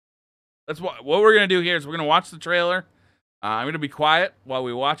That's what we're gonna do here is we're gonna watch the trailer. I'm gonna be quiet while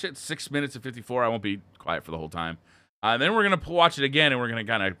we watch it. 6 minutes and 54. I won't be quiet for the whole time. Then we're gonna watch it again, and we're gonna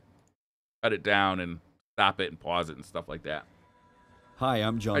kind of cut it down and stop it and pause it and stuff like that. Hi,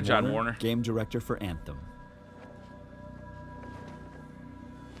 I'm John Warner, game director for Anthem.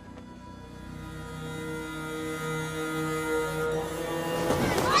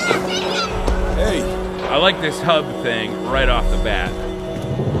 Hey! I like this hub thing right off the bat.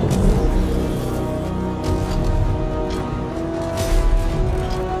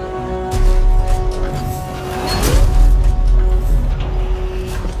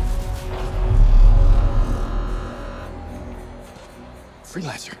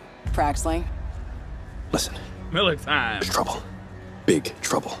 Freelancer. Fraxley. Listen. Miller time. There's trouble. Big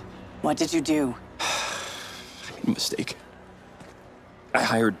trouble. What did you do? I made a mistake. I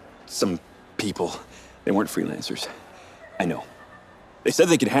hired some people. They weren't freelancers. I know. They said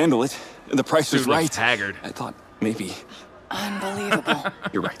they could handle it, and the price was right. Haggard. I thought maybe. Unbelievable.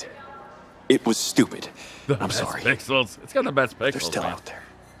 You're right. It was stupid. I'm sorry. Pixels. It's got the best pixels. They're still out there.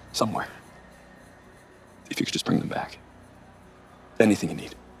 Somewhere. If you could just bring them back. Anything you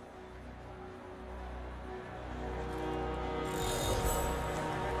need.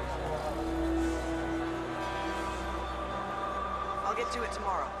 I'll get to it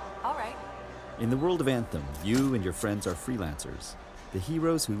tomorrow. All right. In the world of Anthem, you and your friends are freelancers, the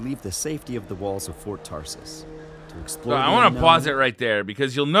heroes who leave the safety of the walls of Fort Tarsus to explore. So I want to pause it right there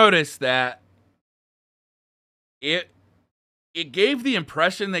because you'll notice that it gave the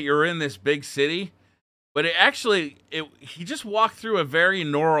impression that you're in this big city. But it actually, he just walked through a very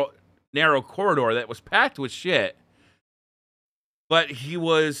narrow corridor that was packed with shit. But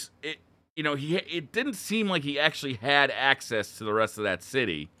it didn't seem like he actually had access to the rest of that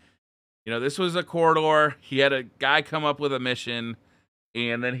city. You know, this was a corridor. He had a guy come up with a mission,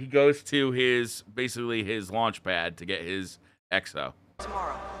 and then he goes to basically his launch pad to get his exo.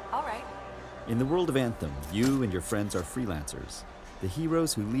 Tomorrow. All right. In the world of Anthem, you and your friends are freelancers, the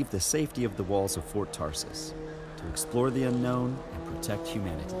heroes who leave the safety of the walls of Fort Tarsus to explore the unknown and protect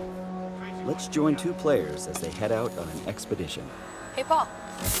humanity. Let's join two players as they head out on an expedition. Hey, Paul.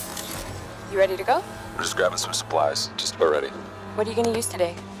 You ready to go? We're just grabbing some supplies. Just about ready. What are you going to use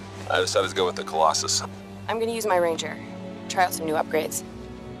today? I decided to go with the Colossus. I'm going to use my Ranger. Try out some new upgrades.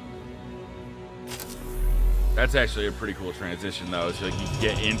 That's actually a pretty cool transition, though. It's like you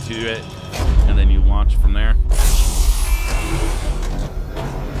get into it, and then you launch from there.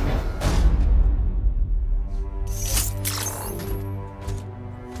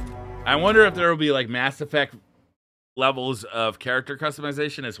 I wonder if there will be like Mass Effect levels of character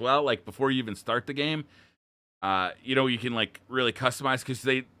customization as well, like before you even start the game. You know, you can like really customize because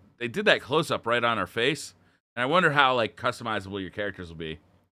they did that close up right on our face, and I wonder how like customizable your characters will be.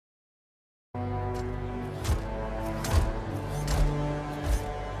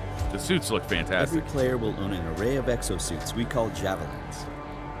 The suits look fantastic. Every player will own an array of exosuits we call javelins.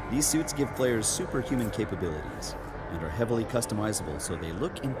 These suits give players superhuman capabilities and are heavily customizable so they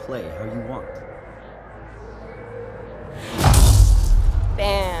look and play how you want.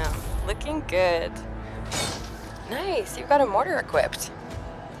 Bam! Looking good. Nice, you've got a mortar equipped.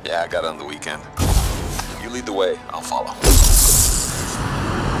 Yeah, I got it on the weekend. You lead the way, I'll follow.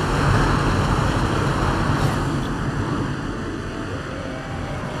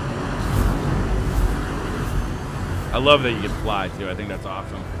 I love that you can fly too. I think that's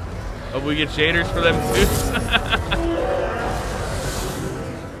awesome. Hope we get shaders for them suits.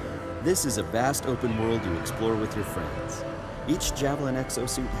 This is a vast open world you explore with your friends. Each Javelin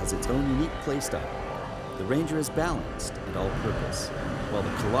exosuit has its own unique playstyle. The Ranger is balanced and all-purpose, while the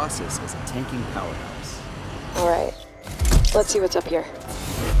Colossus is a tanking powerhouse. All right, let's see what's up here.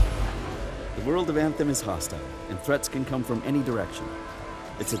 The world of Anthem is hostile, and threats can come from any direction.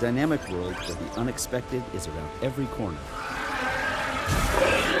 It's a dynamic world where the unexpected is around every corner.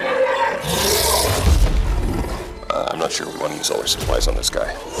 I'm not sure we want to use all our supplies on this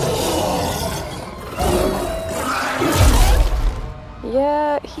guy.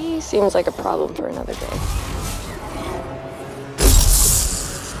 Yeah, he seems like a problem for another day.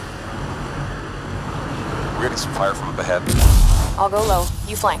 We're getting some fire from up ahead. I'll go low.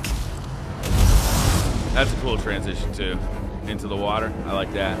 You flank. That's a cool transition too. Into the water. I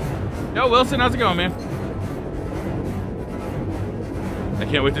like that. Yo, Wilson, how's it going, man? I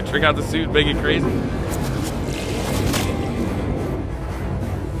can't wait to trick out the suit and make it crazy.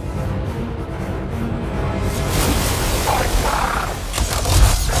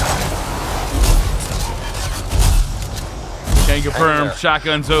 Can confirm,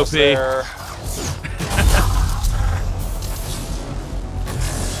 shotgun's OP.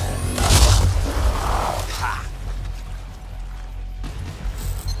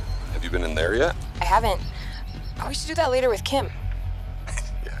 yet? I haven't. Oh, we should do that later with Kim.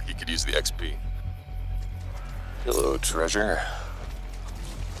 Yeah, he could use the XP. Hello, treasure.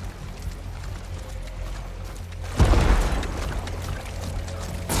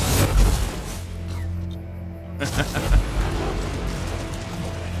 I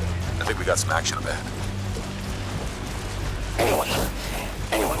think we got some action ahead. Anyone,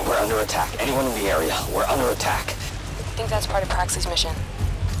 we're under attack. Anyone in the area, we're under attack. I think that's part of Praxley's mission.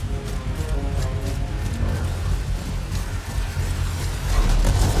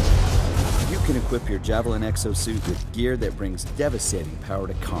 You can equip your Javelin exosuit with gear that brings devastating power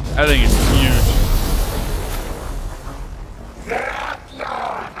to combat. I think it's huge.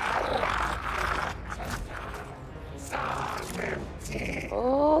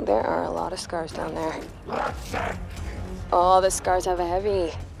 Oh, there are a lot of scars down there. Oh, the scars have a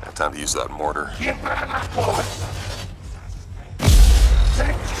heavy. Have time to use that mortar.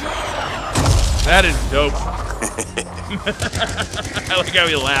 That is dope. I like how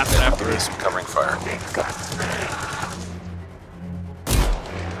he laughed afterwards. Some covering fire.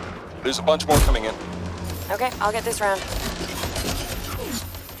 There's a bunch more coming in. Okay, I'll get this round.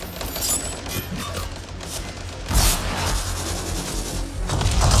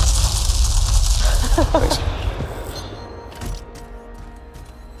 Thanks.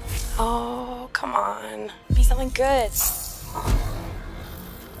 Oh, come on. Be something good.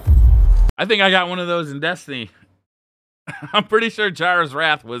 I think I got one of those in Destiny. I'm pretty sure Jara's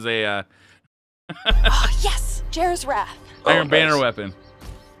Wrath was a Oh, yes! Jara's Wrath. Iron Banner nice. weapon.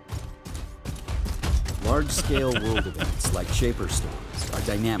 Large-scale world events like Shaper Stories are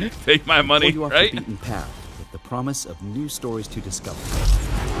dynamic. Take my money, Pull you off right? the beaten path with the promise of new stories to discover.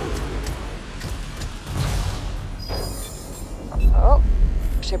 Oh,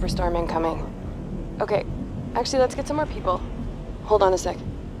 Shipper Storm incoming. Okay, actually, let's get some more people. Hold on a sec.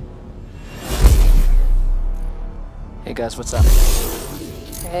 Hey guys, what's up?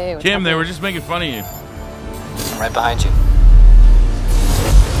 Hey, what's Kim, up they there? were just making fun of you. I'm right behind you.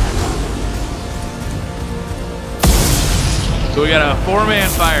 So we got a 4-man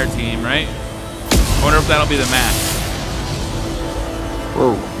fire team, right? I wonder if that'll be the match.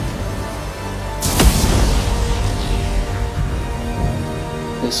 Whoa.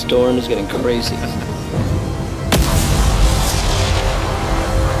 This storm is getting crazy.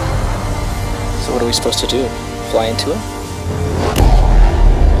 So what are we supposed to do? Fly into him?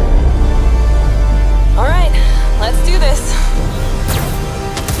 All right, let's do this.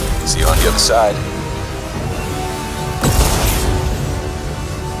 See you on the other side.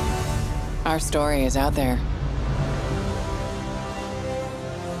 Our story is out there.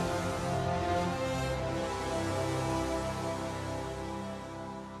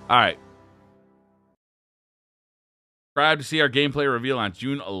 All right. Subscribe to see our gameplay reveal on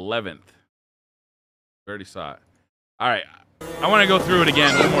June 11th. We already saw it. All right. I want to go through it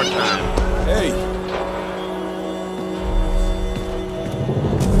again one more time. Hey,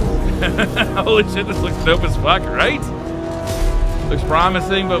 Holy shit, this looks dope as fuck, right? Looks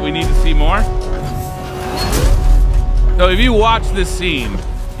promising, but we need to see more. So if you watch this scene,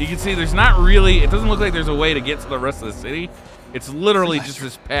 you can see there's not really, it doesn't look like there's a way to get to the rest of the city. It's literally just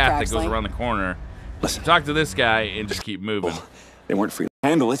this path that goes around the corner. listen. Talk to this guy and just keep moving. They weren't free to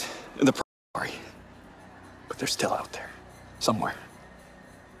handle it. The sorry, but they're still out there, somewhere.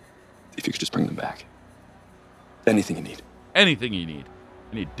 If you could just bring them back. Anything you need. Anything you need.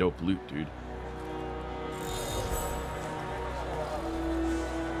 I need dope loot, dude.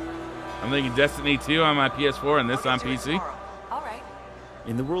 I'm thinking Destiny 2 on my PS4 and this on PC. All right.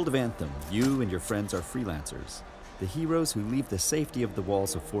 In the world of Anthem, you and your friends are freelancers, the heroes who leave the safety of the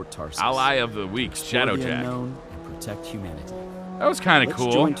walls of Fort Tarsus. Ally of the Week, explore the Shadowjack. unknown and protect humanity. That was kind of Let's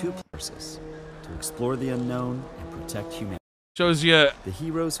cool. join two Tarsus to explore the unknown and protect humanity. Shows you, The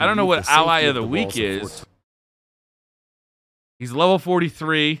heroes who I don't know leave what the safety Ally of the walls Week Fort is. He's level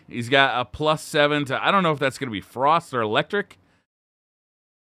 43. He's got a +7 to, I don't know if that's going to be Frost or Electric.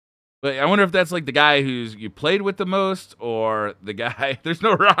 But I wonder if that's like the guy who's you played with the most, or the guy, there's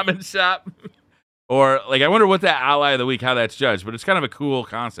no ramen shop. Or like, I wonder what that Ally of the Week, how that's judged. But it's kind of a cool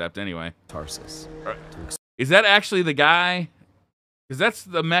concept anyway. Tarsus. Is that actually the guy? Because that's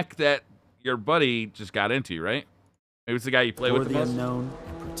the mech that your buddy just got into, right? Maybe it's the guy you play Explore with the the most? unknown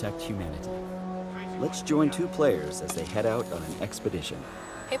and protect humanity. Let's join two players as they head out on an expedition.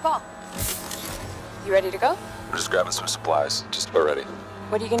 Hey, Paul. You ready to go? I'm just grabbing some supplies. Just about ready.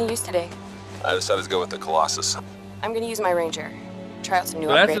 What are you going to use today? I decided to go with the Colossus. I'm going to use my Ranger. Try out some new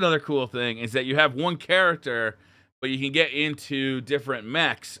So that's upgrades. another cool thing, is that you have one character, but you can get into different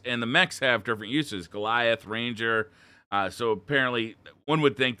mechs, and the mechs have different uses. Goliath, Ranger, So apparently, one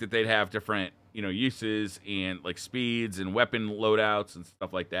would think that they'd have different, uses and like speeds and weapon loadouts and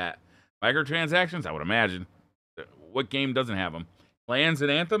stuff like that. Microtransactions, I would imagine. What game doesn't have them? Lands and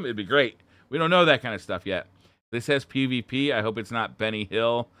Anthem, it'd be great. We don't know that kind of stuff yet. This has PvP. I hope it's not Benny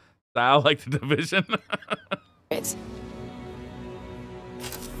Hill style like the Division. It's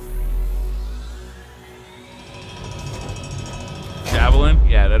Javelin?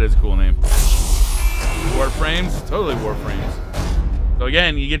 Yeah, that is a cool name. Warframes? Totally Warframes. So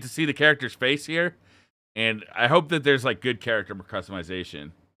again, you get to see the character's face here, and I hope that there's like good character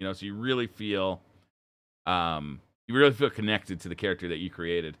customization. So you really feel connected to the character that you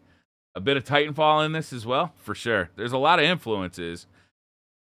created. A bit of Titanfall in this as well, for sure. There's a lot of influences.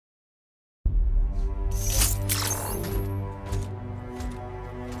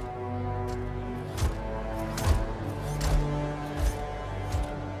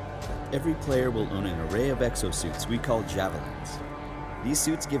 Every player will own an array of exosuits we call javelins. These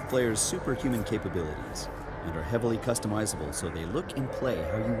suits give players superhuman capabilities and are heavily customizable so they look and play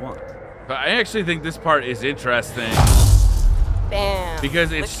how you want. But I actually think this part is interesting. bam.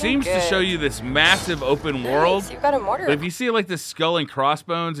 Because it seems to show you this massive open world. You got a mortar. But if you see like this skull and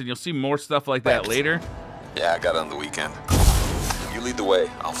crossbones, and you'll see more stuff like that later. Yeah, I got it on the weekend. You lead the way,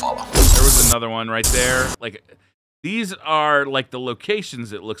 I'll follow. There was another one right there. Like, these are like the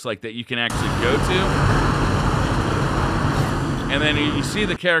locations it looks like that you can actually go to. And then you see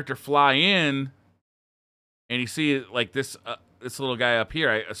the character fly in, and you see like this this little guy up here.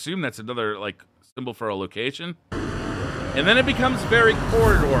 I assume that's another like symbol for a location. And then it becomes very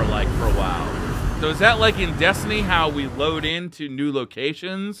corridor-like for a while. So is that like in Destiny how we load into new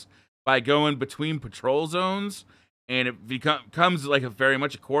locations by going between patrol zones, and it becomes like very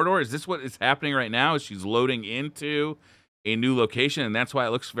much a corridor? Is this what is happening right now? Is she's loading into a new location, and that's why it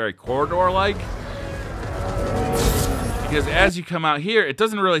looks very corridor-like? Because as you come out here, it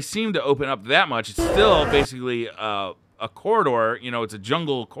doesn't really seem to open up that much. It's still basically a corridor. You know, it's a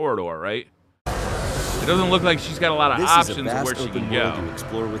jungle corridor, right? It doesn't look like she's got a lot of options of where she can go. To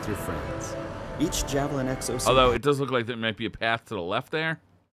explore with your friends. Each Javelin exosuit. Although it does look like there might be a path to the left there.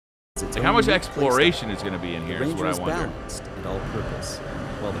 Like how much exploration is going to be in here is what I wonder. Balanced and all-purpose,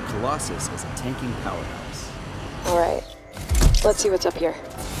 while the Colossus is a tanking powerhouse. All right, let's see what's up here.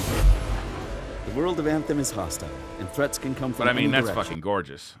 The world of Anthem is hostile, and threats can come from But I mean, that's direction. fucking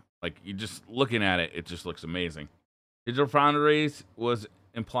gorgeous. Like, you just looking at it, it just looks amazing. Digital Foundries was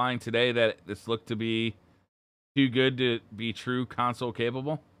implying today that this looked to be too good to be true console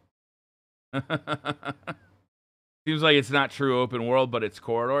capable. Seems like it's not true open world, but it's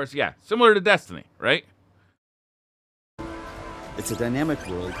corridors. Yeah, similar to Destiny, right? It's a dynamic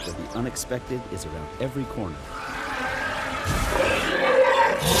world where the unexpected is around every corner.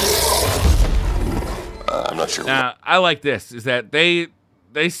 I'm not sure. Now, I like this, is that they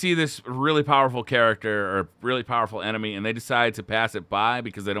see this really powerful character or really powerful enemy, and they decide to pass it by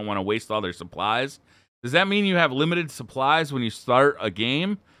because they don't want to waste all their supplies. Does that mean you have limited supplies when you start a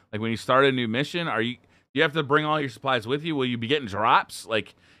game? Like when you start a new mission, do you have to bring all your supplies with you? Will you be getting drops?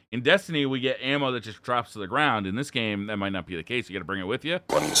 Like in Destiny, we get ammo that just drops to the ground. In this game, that might not be the case. You got to bring it with you.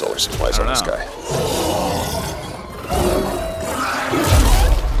 One use all our supplies on this guy.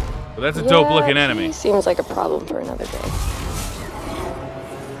 But that's a dope-looking enemy. He seems like a problem for another day.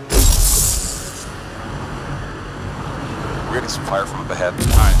 We're getting some fire from up ahead. All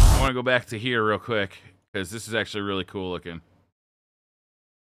right, I want to go back to here real quick because this is actually really cool looking.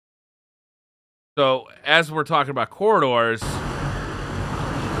 So, as we're talking about corridors,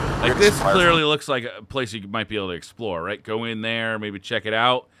 like this clearly looks like a place you might be able to explore, right? Go in there, maybe check it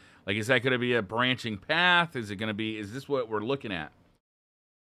out. Like, is that going to be a branching path? Is this what we're looking at?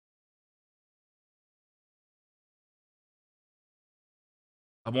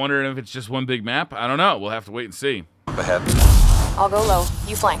 I'm wondering if it's just one big map. I don't know. We'll have to wait and see. Up ahead. I'll go low.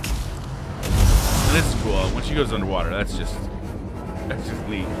 You flank. And this is cool. When she goes underwater, that's just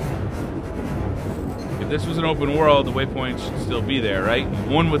neat. If this was an open world, the waypoint should still be there, right?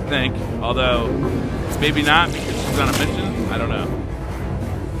 One would think, although maybe not because she's on a mission. I don't know.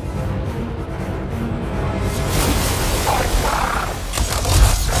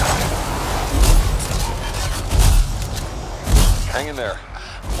 Hang in there.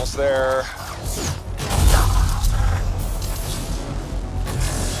 Almost there.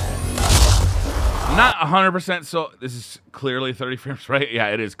 I'm not 100% so. This is clearly 30 frames, right? Yeah,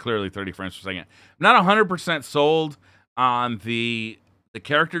 it is clearly 30 frames per second. I'm not 100% sold on the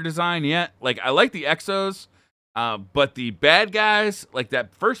character design yet. Like, I like the exos, but the bad guys, like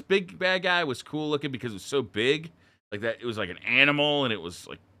that first big bad guy was cool looking because it was so big. Like that, it was like an animal and it was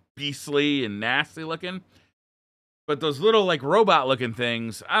like beastly and nasty looking. But those little, like, robot-looking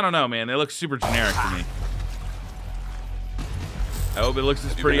things, I don't know, man. They look super generic to me. I hope it looks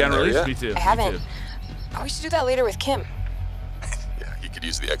as pretty unreleased. Me too. I haven't. Oh, we should do that later with Kim. Yeah, he could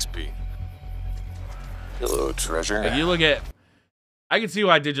use the XP. Hello, treasure. If you look at... I can see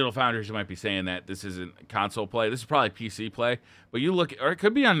why Digital Foundries might be saying that this isn't console play. This is probably PC play. But you look... Or it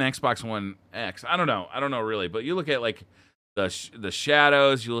could be on the Xbox One X. I don't know. I don't know, really. But you look at, like... The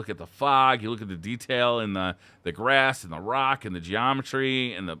shadows, you look at the fog, you look at the detail in the grass and the rock and the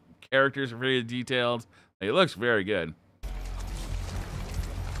geometry, and the characters are very detailed. It looks very good.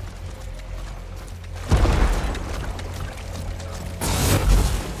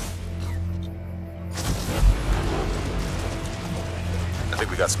 I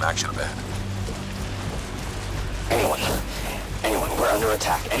think we got some action up ahead. Anyone, we're under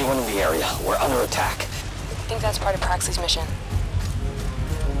attack. Anyone in the area, we're under attack. I think that's part of Praxley's mission.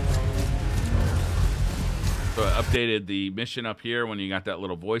 So I updated the mission up here when you got that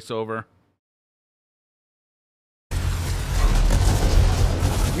little voiceover.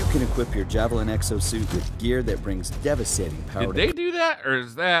 You can equip your Javelin exosuit with gear that brings devastating power. Did they do that, or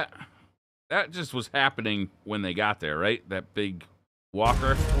is that just was happening when they got there, right? That big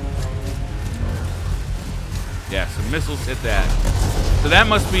walker. Yeah, some missiles hit that. So that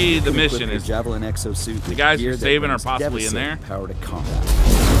must be the mission. Is Javelin exosuit the guys you're saving are possibly in there? Power to combat.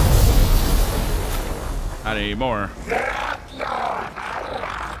 Not anymore.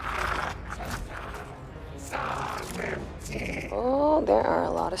 Oh, there are a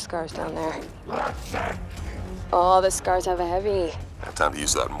lot of scars down there. Oh, the scars have a heavy. Have time to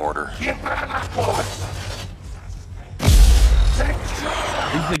use that mortar.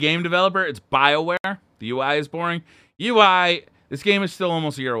 Who's the game developer? It's Bioware. The UI is boring. UI, this game is still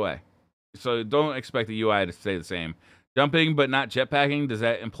almost a year away. So don't expect the UI to stay the same. Jumping but not jetpacking, does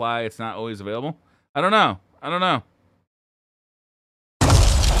that imply it's not always available? I don't know. I don't know.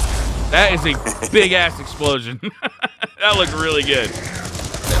 That is a big-ass explosion. That looked really good.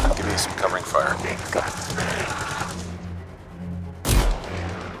 Yeah, give me some covering fire.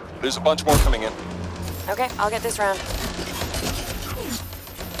 There's a bunch more coming in. Okay, I'll get this round.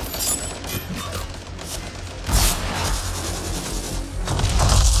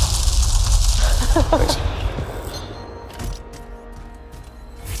 Thanks.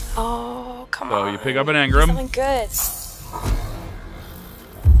 Oh, come on. So you pick up an engram. Something good.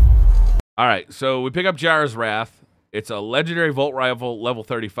 All right, so we pick up Jara's Wrath. It's a legendary Volt rifle, level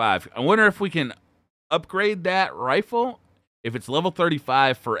 35. I wonder if we can upgrade that rifle. If it's level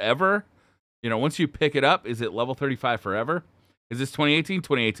 35 forever, you know, once you pick it up, is it level 35 forever? Is this 2018?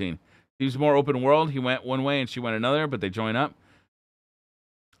 2018. Seems more open world. He went one way and she went another, but they join up.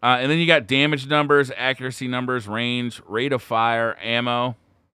 And then you got damage numbers, accuracy numbers, range, rate of fire, ammo.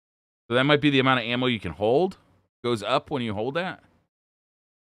 So that might be the amount of ammo you can hold. Goes up when you hold that.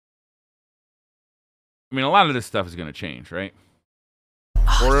 I mean, a lot of this stuff is going to change, right?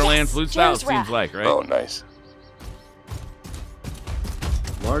 Oh, Borderlands yes, loot style, it Jara's Wrath. seems like, right? Oh, nice.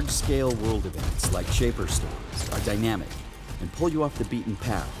 Large-scale world events like Shaper Storms are dynamic and pull you off the beaten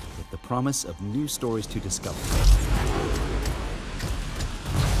path with the promise of new stories to discover.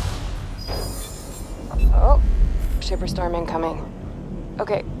 Oh, Shaper Storm incoming.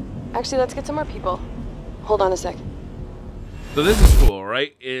 Okay, actually, let's get some more people. Hold on a sec. So this is cool,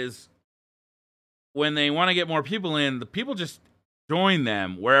 right? Is when they want to get more people in, the people just join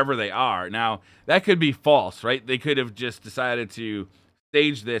them wherever they are. Now, that could be false, right? They could have just decided to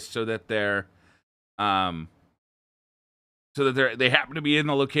stage this so that they happen to be in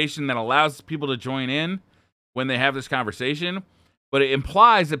the location that allows people to join in when they have this conversation. But it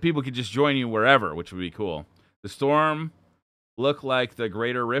implies that people could just join you wherever, which would be cool. The storm look like the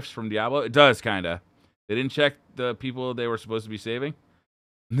greater rifts from Diablo? It does, kind of. They didn't check the people they were supposed to be saving?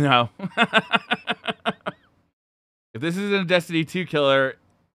 No. If this isn't a Destiny 2 killer,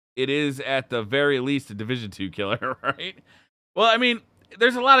 it is at the very least a Division 2 killer, right? Well, I mean,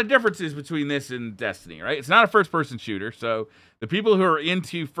 there's a lot of differences between this and Destiny, right? It's not a first-person shooter, so the people who are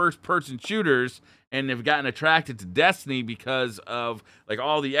into first-person shooters and have gotten attracted to Destiny because of like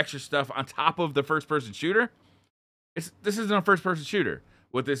all the extra stuff on top of the first-person shooter, this isn't a first-person shooter.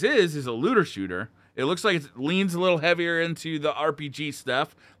 What this is a looter shooter. It looks like it leans a little heavier into the RPG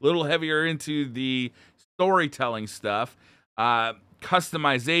stuff, a little heavier into the storytelling stuff,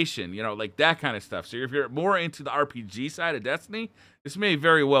 customization, you know, like that kind of stuff. So if you're more into the RPG side of Destiny, this may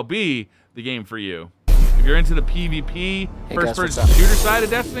very well be the game for you. If you're into the PvP, first-person shooter side of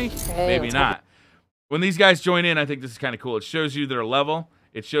Destiny, maybe not. When these guys join in, I think this is kind of cool. It shows you their level.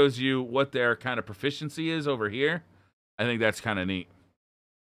 It shows you what their kind of proficiency is over here. I think that's kind of neat.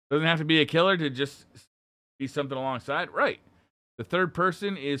 Doesn't have to be a killer to just be something alongside. Right. The third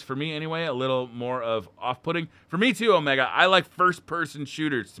person is, for me anyway, a little more of off-putting. For me too, Omega. I like first-person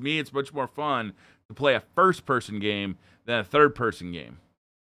shooters. To me, it's much more fun to play a first-person game than a third-person game.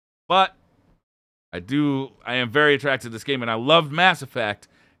 But I am very attracted to this game, and I loved Mass Effect.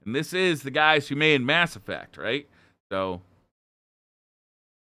 And this is the guys who made Mass Effect, right? So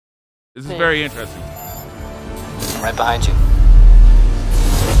this is very interesting. I'm right behind you.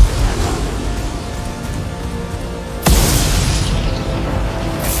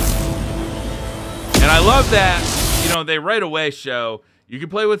 And I love that, you know, they right away show you can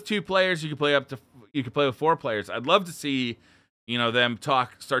play with 2 players, you can play with 4 players. I'd love to see, you know, them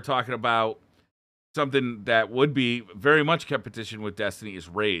start talking about something that would be very much competition with Destiny is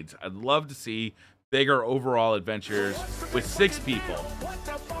raids. I'd love to see bigger overall adventures with 6 people.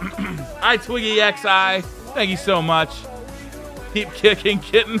 Hi, Twiggy XI. Thank you so much. Keep kicking,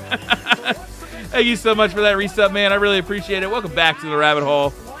 kitten. Thank you so much for that resub, man. I really appreciate it. Welcome back to the rabbit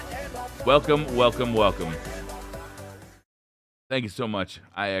hole. Welcome, welcome, welcome. Thank you so much,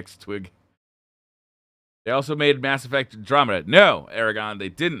 IX Twig. They also made Mass Effect Andromeda. No, Aragon, they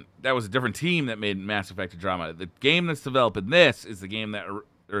didn't. That was a different team that made Mass Effect Andromeda. The game that's developing this is the game that,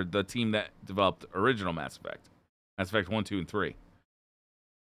 or the team that developed original Mass Effect. Mass Effect 1, 2, and 3.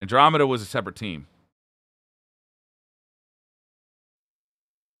 Andromeda was a separate team.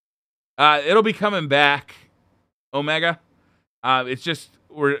 It'll be coming back, Omega. It's just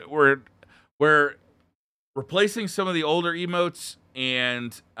we're replacing some of the older emotes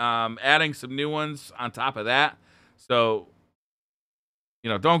and adding some new ones on top of that. So, you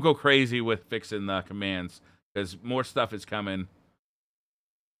know, don't go crazy with fixing the commands because more stuff is coming.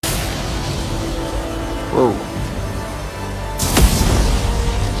 Whoa.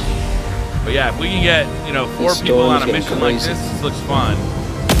 But yeah, if we can get, you know, 4 people on a mission like this looks fun.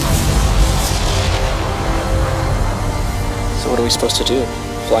 So what are we supposed to do?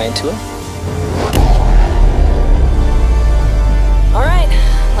 Fly into it? All right,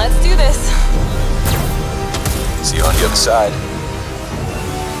 let's do this. See you on the other side.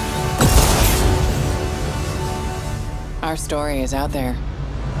 Our story is out there.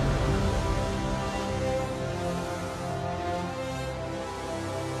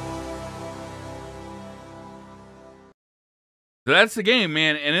 So that's the game,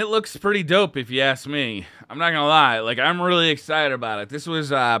 man, and it looks pretty dope if you ask me. I'm not gonna lie, like I'm really excited about it. This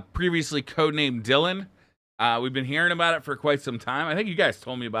was previously codenamed Dylan. We've been hearing about it for quite some time. I think you guys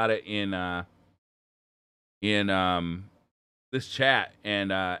told me about it in this chat,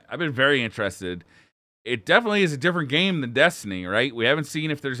 and I've been very interested. It definitely is a different game than Destiny, right? We haven't seen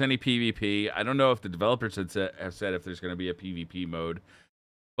if there's any PvP. I don't know if the developers have said if there's going to be a PvP mode,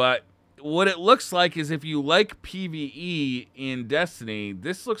 but what it looks like is if you like PvE in Destiny,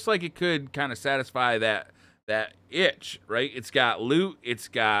 this looks like it could kind of satisfy that itch, right? It's got loot, it's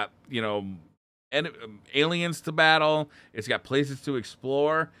got, you know, aliens to battle, it's got places to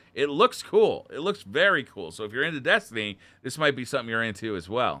explore. It looks cool. It looks very cool. So if you're into Destiny, this might be something you're into as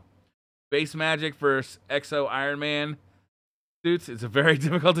well. Space Magic versus Exo Iron Man suits. It's a very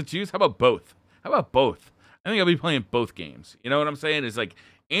difficult to choose. How about both? How about both? I think I'll be playing both games. You know what I'm saying? It's like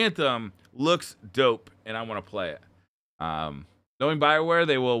Anthem looks dope, and I want to play it. Knowing Bioware,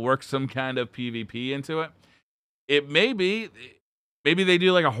 they will work some kind of PvP into it. It may be, maybe they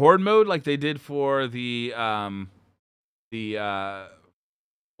do like a horde mode, like they did for the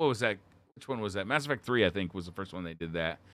what was that? Which one was that? Mass Effect 3, I think, was the first one they did that.